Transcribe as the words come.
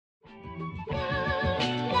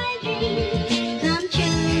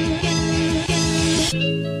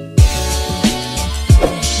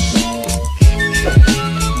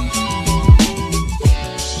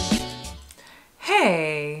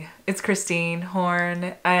Christine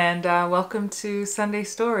Horn, and welcome to Sunday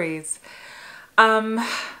Stories.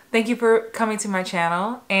 Thank you for coming to my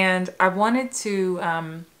channel, and I wanted to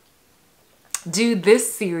do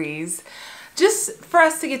this series just for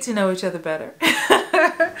us to get to know each other better.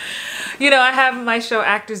 You know, I have my show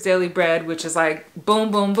Actors Daily Bread, which is like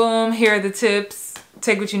boom, boom, boom, here are the tips,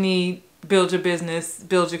 take what you need, build your business,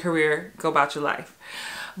 build your career, go about your life.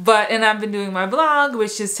 And I've been doing my vlog,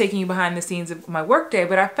 which is taking you behind the scenes of my workday,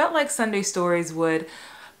 but I felt like Sunday Stories would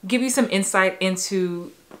give you some insight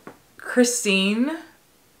into Christine,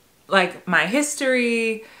 like my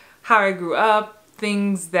history, how I grew up,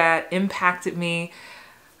 things that impacted me,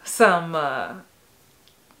 some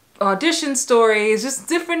audition stories, just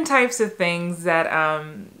different types of things that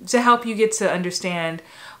to help you get to understand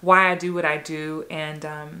why I do what I do,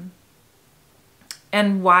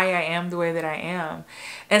 and why I am the way that I am.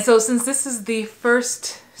 And so since this is the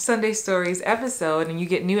first Sunday Stories episode, and you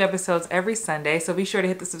get new episodes every Sunday, so be sure to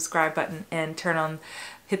hit the subscribe button and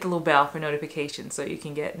hit the little bell for notifications so you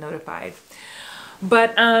can get notified.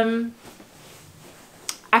 But I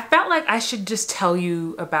felt like I should just tell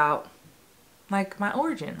you about like my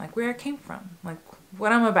origin, like where I came from, like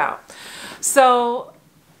what I'm about. So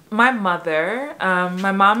my mother,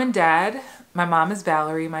 my mom and dad, my mom is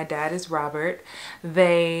Valerie, my dad is Robert.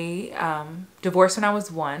 They divorced when I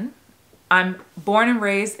was 1. I'm born and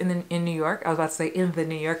raised in New York. I was about to say in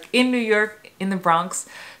New York, in the Bronx,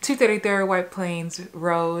 233 White Plains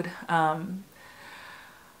Road. And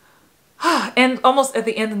almost at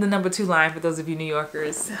the end of the number 2 line for those of you New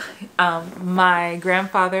Yorkers. My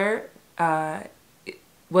grandfather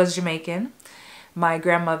was Jamaican. My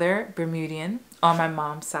grandmother, Bermudian on my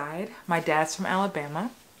mom's side. My dad's from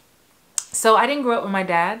Alabama. So I didn't grow up with my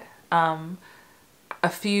dad. A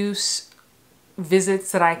few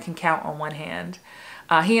visits that I can count on one hand.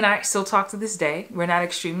 He and I still talk to this day. We're not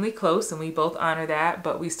extremely close, and we both honor that,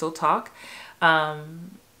 but we still talk.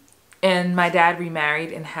 And my dad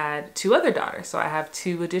remarried and had 2 other daughters. So I have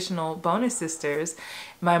 2 additional bonus sisters.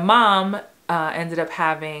 My mom ended up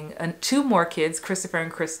having 2 more kids, Christopher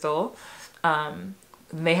and Crystal.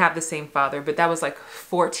 They have the same father, but that was like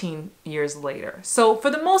 14 years later. So for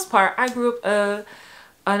the most part, I grew up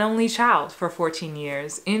an only child for 14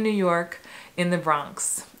 years in New York, in the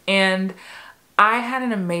Bronx. And I had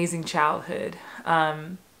an amazing childhood.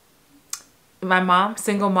 My mom,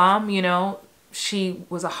 single mom, you know, she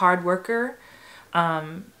was a hard worker.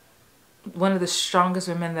 One of the strongest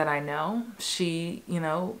women that I know. She, you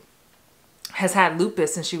know, has had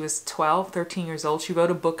lupus since she was 12, 13 years old. She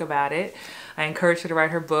wrote a book about it. I encouraged her to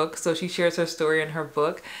write her book, so she shares her story in her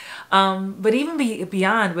book. But even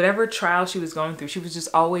beyond whatever trial she was going through, she was just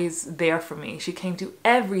always there for me. She came to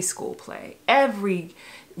every school play, every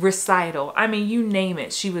recital. I mean, you name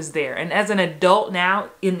it, she was there. And as an adult now,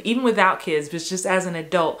 even without kids, but just as an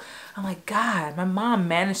adult, I'm like, God, my mom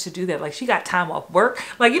managed to do that. Like, she got time off work.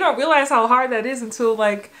 Like, you don't realize how hard that is until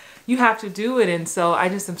like you have to do it. And so I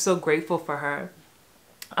just am so grateful for her.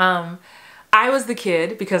 I was the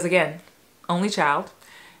kid, because again, only child,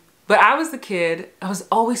 but I was the kid. I was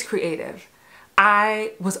always creative.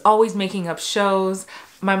 I was always making up shows.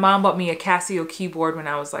 My mom bought me a Casio keyboard when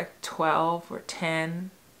I was like 12 or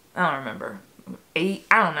 10. I don't remember. 8,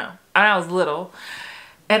 I don't know. I was little.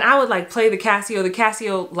 And I would like play the Casio. The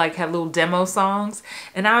Casio like had little demo songs,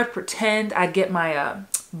 and I would pretend I'd get my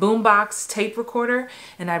boombox tape recorder,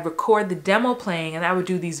 and I'd record the demo playing, and I would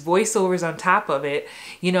do these voiceovers on top of it,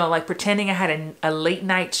 you know, like pretending I had a late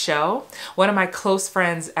night show. One of my close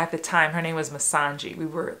friends at the time, her name was Masanji.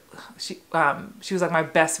 She was like my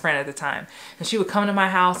best friend at the time, and she would come to my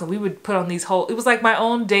house, and we would put on these it was like my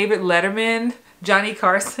own David Letterman, Johnny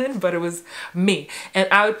Carson, but it was me. And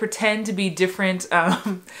I would pretend to be different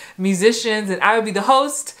musicians, and I would be the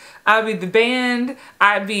host, I would be the band,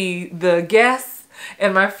 I'd be the guest.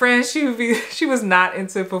 And my friend, she was not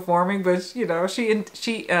into performing, but you know, she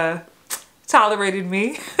tolerated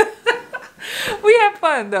me. We had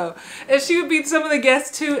fun though. And she would be some of the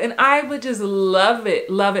guests too, and I would just love it,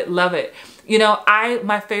 love it, love it. You know,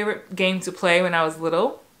 my favorite game to play when I was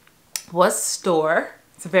little was Store.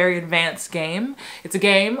 It's a very advanced game. It's a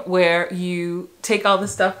game where you take all the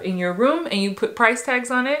stuff in your room and you put price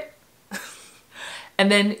tags on it.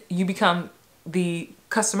 And then you become the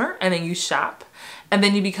customer, and then you shop. And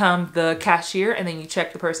then you become the cashier, and then you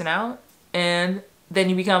check the person out. And then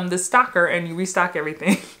you become the stocker, and you restock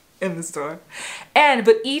everything in the store.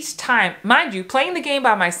 But each time, mind you, playing the game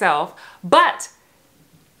by myself, but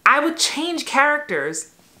I would change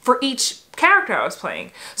characters for each character I was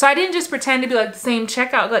playing. So I didn't just pretend to be like the same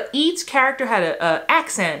checkout. Like each character had an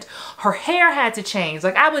accent. Her hair had to change.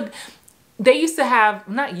 Like I would they used to have,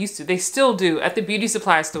 not used to, they still do at the beauty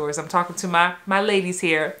supply stores. I'm talking to my ladies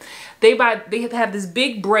here. They have this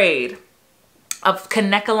big braid of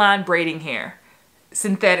Kanekalon braiding hair.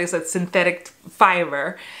 Synthetics, like synthetic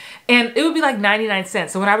fiber. And it would be like 99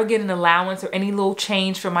 cents. So when I would get an allowance or any little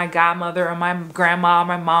change from my godmother or my grandma or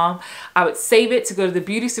my mom, I would save it to go to the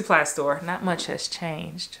beauty supply store. Not much has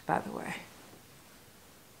changed, by the way.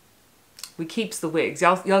 We keeps the wigs.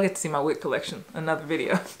 Y'all get to see my wig collection, another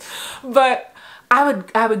video. But I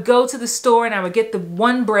would go to the store and I would get the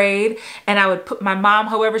one braid and I would put my mom,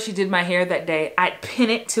 however she did my hair that day, I'd pin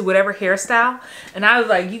it to whatever hairstyle. And I was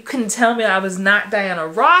like, you couldn't tell me I was not Diana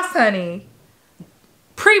Ross, honey.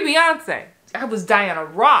 Pre-Beyonce. I was Diana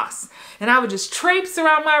Ross. And I would just traipse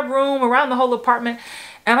around my room, around the whole apartment.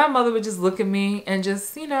 And my mother would just look at me and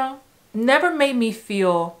just, you know, never made me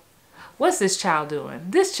feel, what's this child doing?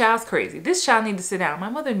 This child's crazy. This child needs to sit down. My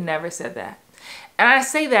mother never said that. And I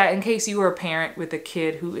say that in case you were a parent with a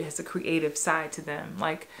kid who has a creative side to them.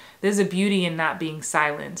 Like, there's a beauty in not being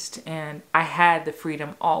silenced. And I had the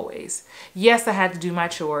freedom always. Yes, I had to do my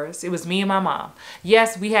chores. It was me and my mom.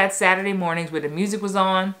 Yes, we had Saturday mornings where the music was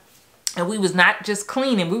on. And we was not just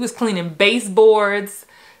cleaning. We was cleaning baseboards,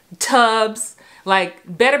 tubs. Like,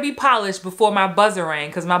 better be polished before my buzzer rang.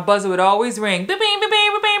 Because my buzzer would always ring. Bing, bing, bing,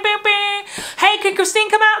 bing, bing, bing, bing. Hey, can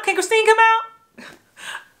Christine come out? Can Christine come out?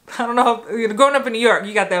 I don't know, if, growing up in New York,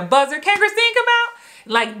 you got that buzzer. Can Christine come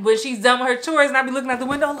out? Like when she's done with her chores and I be looking out the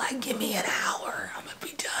window like, give me an hour, I'm gonna be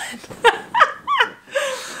done.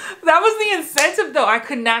 That was the incentive though. I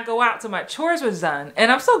could not go out till my chores was done.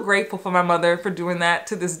 And I'm so grateful for my mother for doing that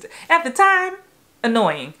to this day. At the time,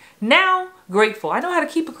 annoying. Now, grateful. I know how to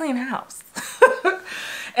keep a clean house.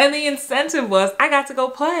 And the incentive was I got to go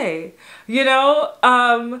play, you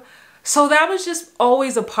know? So that was just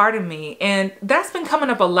always a part of me. And that's been coming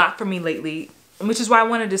up a lot for me lately, which is why I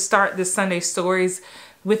wanted to start this Sunday Stories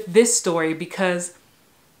with this story, because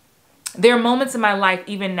there are moments in my life,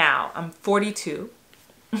 even now, I'm 42.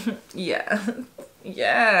 Yeah.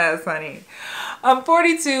 Yes, honey. I'm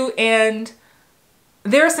 42 and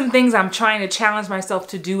there are some things I'm trying to challenge myself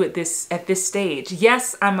to do at this stage.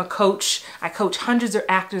 Yes, I'm a coach. I coach hundreds of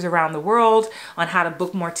actors around the world on how to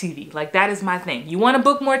book more TV. Like, that is my thing. You want to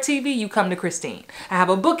book more TV? You come to Christine. I have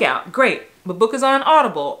a book out. Great. The book is on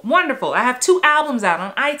Audible. Wonderful. I have 2 albums out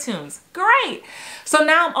on iTunes. Great. So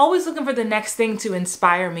now I'm always looking for the next thing to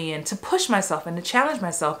inspire me and to push myself and to challenge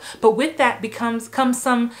myself. But with that comes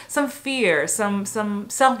some fear, some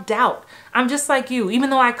self-doubt. I'm just like you. Even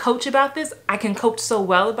though I coach about this, I can coach so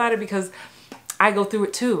well about it because I go through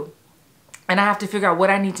it too. And I have to figure out what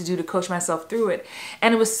I need to do to coach myself through it.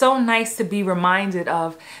 And it was so nice to be reminded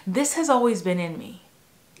of, this has always been in me.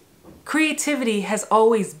 Creativity has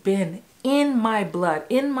always been in my blood,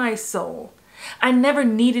 in my soul. I never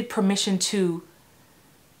needed permission to,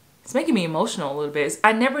 it's making me emotional a little bit.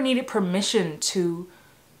 I never needed permission to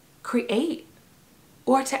create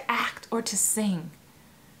or to act or to sing.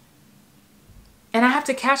 And I have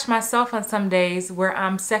to catch myself on some days where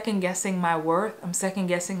I'm second guessing my worth. I'm second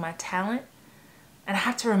guessing my talent. And I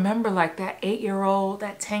have to remember, like, that 8-year-old,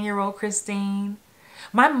 that 10-year-old Christine.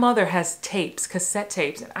 My mother has tapes, cassette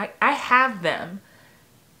tapes, and I have them.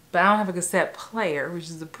 But I don't have a cassette player, which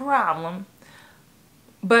is a problem.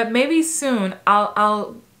 But maybe soon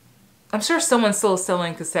I'm sure someone's still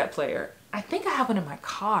selling a cassette player. I think I have one in my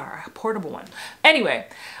car, a portable one. Anyway,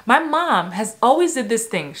 my mom has always did this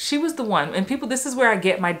thing. She was the one, and people, this is where I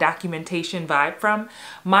get my documentation vibe from.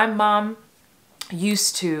 My mom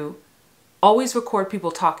used to always record people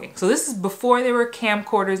talking. So this is before there were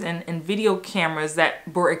camcorders and video cameras that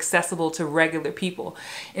were accessible to regular people.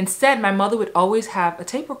 Instead, my mother would always have a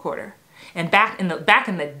tape recorder. And back in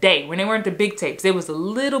the day, when they weren't the big tapes, there was the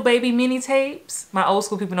little baby mini tapes. My old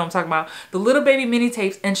school people know what I'm talking about. The little baby mini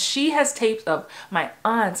tapes. And she has tapes of my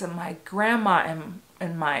aunts and my grandma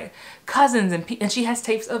and my cousins. And she has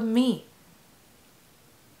tapes of me.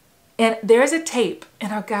 And there's a tape,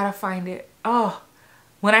 and I've got to find it. Oh,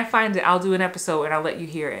 when I find it, I'll do an episode and I'll let you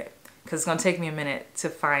hear it. Because it's going to take me a minute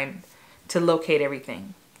to locate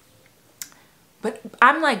everything. But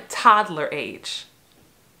I'm like toddler age.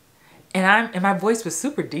 And my voice was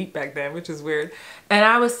super deep back then, which is weird. And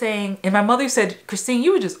I was saying, and my mother said, Christine,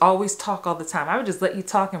 you would just always talk all the time. I would just let you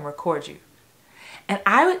talk and record you. And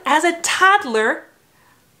I would, as a toddler,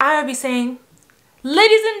 I would be saying,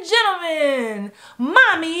 ladies and gentlemen,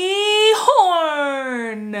 Mommy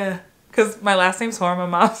Horn. Because my last name's Horn, my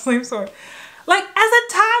mom's name's Horn. Like, as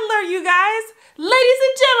a toddler, you guys, ladies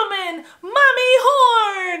and gentlemen, Mommy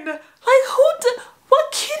Horn. Like,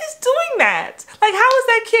 what kid is doing that? Like, how is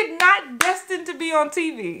that kid not destined to be on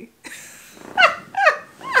TV?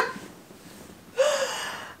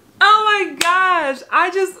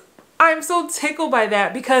 gosh. I'm so tickled by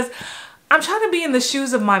that because I'm trying to be in the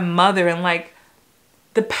shoes of my mother and like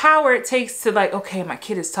the power it takes to like, okay, my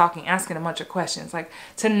kid is talking, asking a bunch of questions, like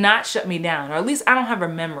to not shut me down, or at least I don't have a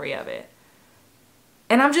memory of it.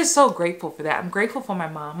 And I'm just so grateful for that. I'm grateful for my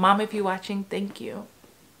mom. Mom, if you're watching, thank you.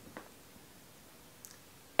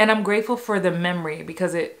 And I'm grateful for the memory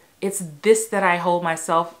because it's this that I hold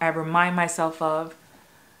myself, I remind myself of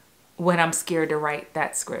when I'm scared to write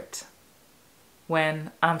that script,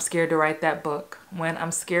 when I'm scared to write that book, when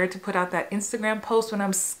I'm scared to put out that Instagram post, when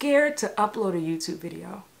I'm scared to upload a YouTube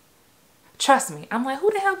video. Trust me, I'm like,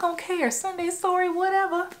 who the hell gonna care? Sunday story,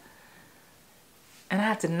 whatever. And I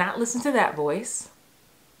have to not listen to that voice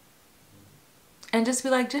and just be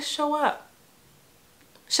like, just show up.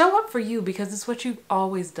 Show up for you because it's what you've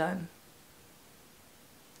always done.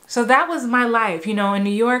 So that was my life. You know, in New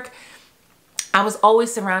York, I was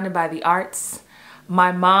always surrounded by the arts.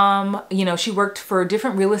 My mom, you know, she worked for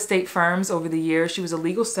different real estate firms over the years. She was a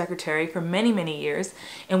legal secretary for many, many years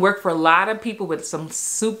and worked for a lot of people with some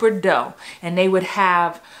super dough. And they would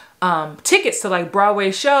have tickets to like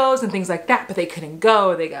Broadway shows and things like that, but they couldn't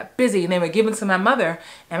go. They got busy and they would give them to my mother.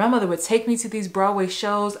 And my mother would take me to these Broadway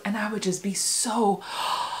shows and I would just be so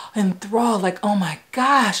enthralled, like, oh my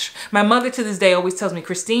gosh. My mother to this day always tells me,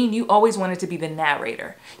 Christine, you always wanted to be the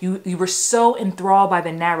narrator. You were so enthralled by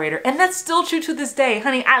the narrator. And that's still true to this day.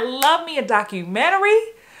 Honey, I love me a documentary.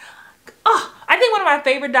 Oh, I think one of my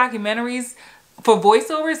favorite documentaries for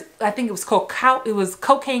voiceovers, I think it was called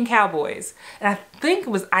Cocaine Cowboys. And I think it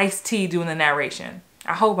was Ice-T doing the narration.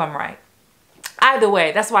 I hope I'm right. Either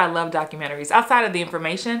way, that's why I love documentaries. Outside of the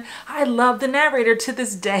information, I love the narrator to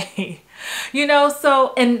this day. You know,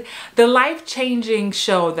 so, and the life-changing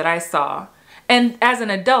show that I saw, and as an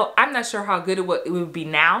adult, I'm not sure how good it would be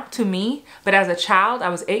now to me, but as a child, I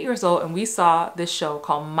was 8 years old and we saw this show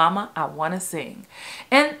called Mama, I Wanna Sing.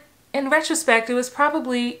 And in retrospect, it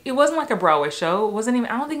wasn't like a Broadway show. It wasn't even,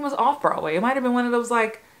 I don't think it was off Broadway. It might have been one of those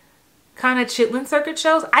like kind of Chitlin Circuit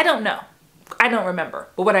shows. I don't know. I don't remember.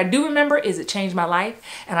 But what I do remember is it changed my life.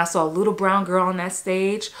 And I saw a little brown girl on that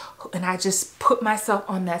stage and I just put myself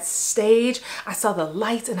on that stage. I saw the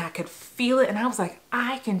lights and I could feel it. And I was like,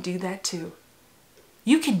 I can do that too.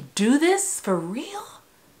 You can do this for real?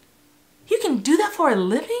 You can do that for a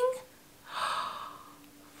living?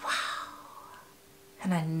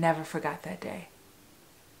 And I never forgot that day.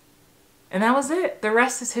 And that was it. The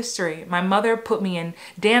rest is history. My mother put me in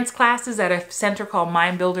dance classes at a center called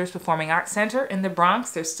Mind Builders Performing Arts Center in the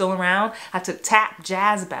Bronx. They're still around. I took tap,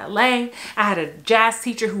 jazz, ballet. I had a jazz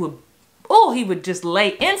teacher who would, he would just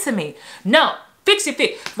lay into me. No, fix your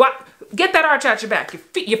feet. Get that arch out your back.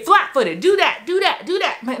 You're flat-footed. Do that, do that, do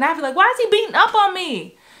that. And I'd be like, why is he beating up on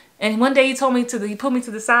me? And one day he put me to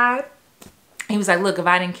the side. He was like, look, if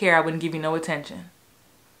I didn't care, I wouldn't give you no attention.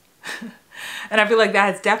 And I feel like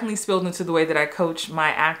that has definitely spilled into the way that I coach my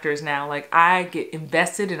actors now. Like I get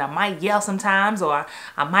invested and I might yell sometimes, or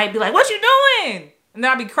I might be like, what you doing? And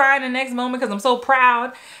then I'll be crying the next moment because I'm so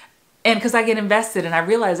proud. And because I get invested and I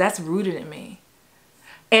realize that's rooted in me.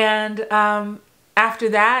 And after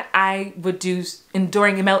that, I would do,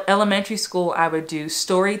 during elementary school, I would do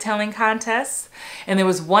storytelling contests. And there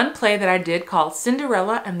was one play that I did called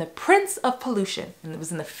Cinderella and the Prince of Pollution. And it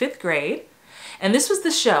was in the 5th grade. And this was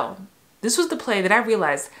the show. This was the play that I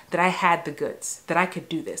realized that I had the goods, that I could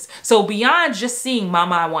do this. So beyond just seeing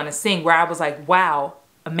Mama, I Wanna Sing, where I was like, wow,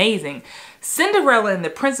 amazing. Cinderella and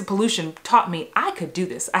the Prince of Pollution taught me I could do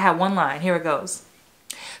this. I had one line, here it goes.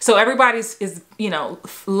 So everybody's you know,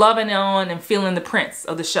 loving on and feeling the prince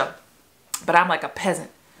of the show. But I'm like a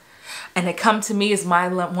peasant. And it come to me as my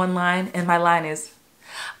one line, and my line is,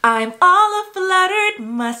 I'm all a-fluttered,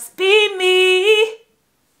 must be me.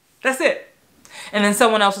 That's it. And then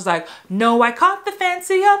someone else was like, no, I caught the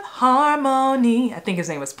fancy of harmony. I think his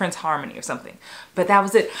name was Prince Harmony or something. But that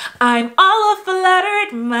was it. I'm all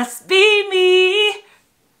a-fluttered, must be me.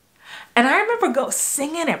 And I remember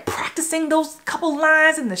singing and practicing those couple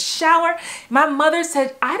lines in the shower. My mother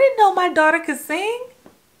said, I didn't know my daughter could sing.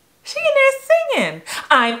 She in there singing.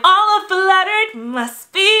 I'm all a-fluttered,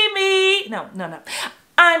 must be me. No.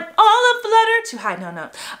 I'm all a-flutter, too high, no.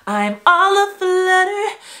 I'm all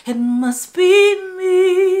a-flutter, it must be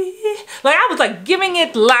me. Like I was like giving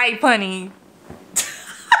it life, honey.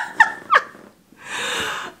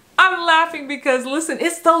 I'm laughing because listen,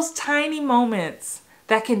 it's those tiny moments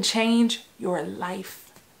that can change your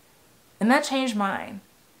life. And that changed mine.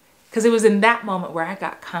 Because it was in that moment where I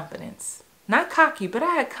got confidence. Not cocky, but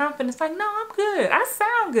I had confidence like, no, I'm good. I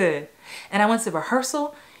sound good. And I went to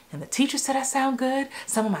rehearsal and the teacher said I sound good.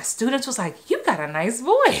 Some of my students was like, you got a nice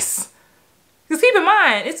voice. Because keep in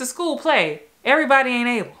mind, it's a school play. Everybody ain't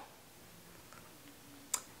able.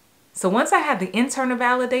 So once I had the internal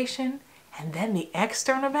validation and then the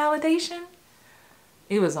external validation,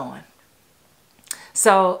 it was on.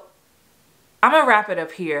 So I'm gonna wrap it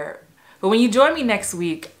up here. But when you join me next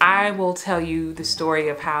week, I will tell you the story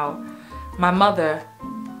of how my mother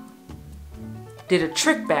did a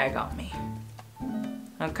trick bag on me.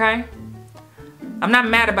 Okay? I'm not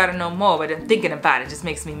mad about it no more, but thinking about it just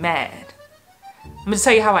makes me mad. I'm gonna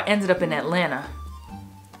tell you how I ended up in Atlanta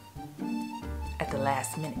at the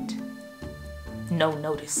last minute. No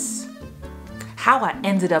notice. How I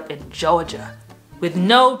ended up in Georgia with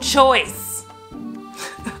no choice.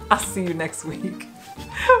 I'll see you next week.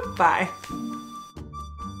 Bye.